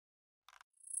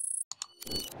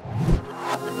How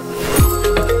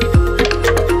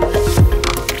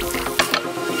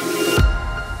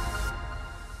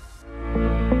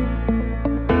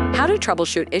to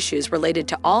troubleshoot issues related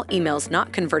to all emails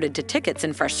not converted to tickets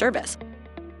in Freshservice.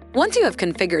 Once you have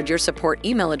configured your support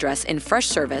email address in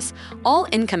Freshservice, all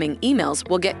incoming emails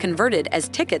will get converted as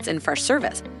tickets in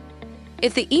Freshservice.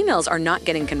 If the emails are not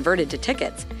getting converted to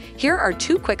tickets, here are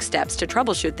 2 quick steps to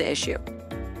troubleshoot the issue.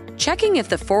 Checking if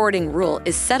the forwarding rule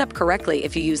is set up correctly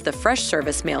if you use the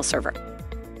Freshservice mail server.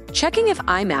 Checking if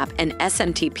IMAP and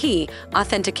SMTP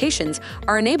authentications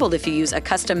are enabled if you use a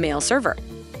custom mail server.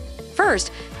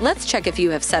 First, let's check if you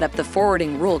have set up the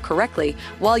forwarding rule correctly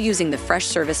while using the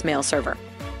Freshservice mail server.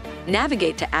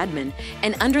 Navigate to Admin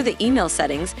and under the Email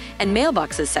Settings and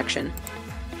Mailboxes section,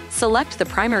 select the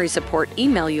primary support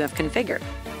email you have configured.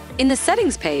 In the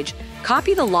Settings page,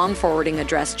 copy the long forwarding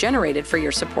address generated for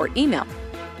your support email.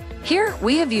 Here,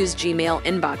 we have used Gmail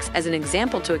Inbox as an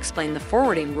example to explain the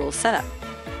forwarding rule setup.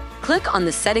 Click on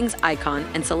the Settings icon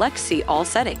and select See All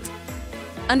Settings.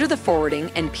 Under the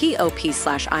Forwarding and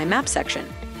POP/IMAP section,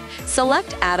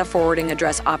 select Add a forwarding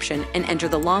address option and enter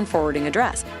the long forwarding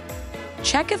address.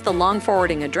 Check if the long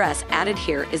forwarding address added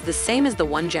here is the same as the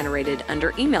one generated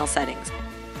under Email Settings.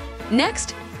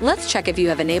 Next, let's check if you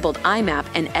have enabled IMAP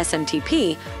and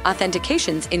SMTP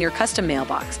authentications in your custom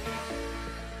mailbox.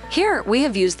 Here, we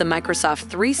have used the Microsoft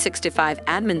 365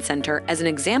 Admin Center as an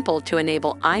example to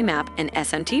enable IMAP and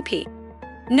SMTP.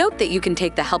 Note that you can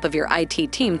take the help of your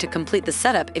IT team to complete the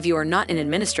setup if you are not an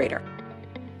administrator.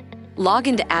 Log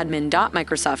into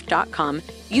admin.microsoft.com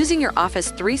using your Office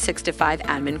 365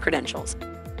 admin credentials.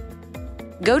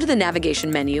 Go to the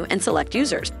navigation menu and select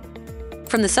Users.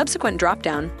 From the subsequent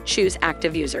drop-down, choose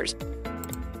Active Users.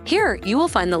 Here, you will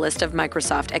find the list of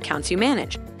Microsoft accounts you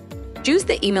manage. Choose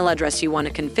the email address you want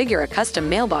to configure a custom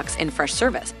mailbox in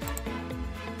Freshservice.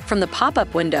 From the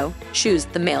pop-up window, choose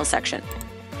the Mail section.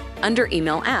 Under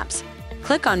Email Apps,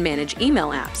 click on Manage Email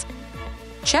Apps.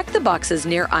 Check the boxes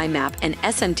near IMAP and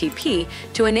SMTP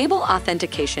to enable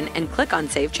authentication and click on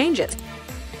Save Changes.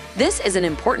 This is an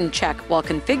important check while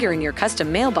configuring your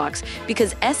custom mailbox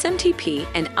because SMTP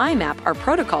and IMAP are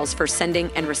protocols for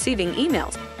sending and receiving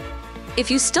emails.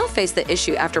 If you still face the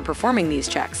issue after performing these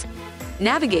checks,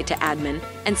 navigate to Admin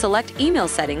and select Email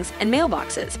Settings and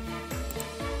Mailboxes.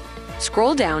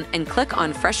 Scroll down and click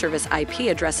on Freshservice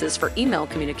IP addresses for email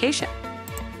communication.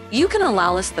 You can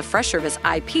allow list the Freshservice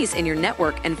IPs in your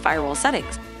network and firewall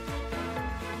settings.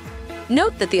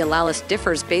 Note that the allow list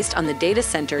differs based on the data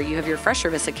center you have your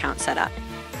Freshservice account set up.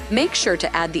 Make sure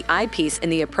to add the IPs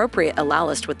in the appropriate allow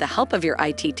list with the help of your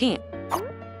IT team.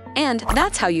 And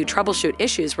that's how you troubleshoot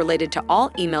issues related to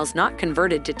all emails not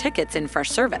converted to tickets in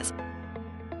Freshservice.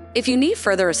 If you need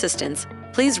further assistance,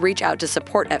 please reach out to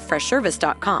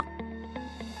support@freshservice.com.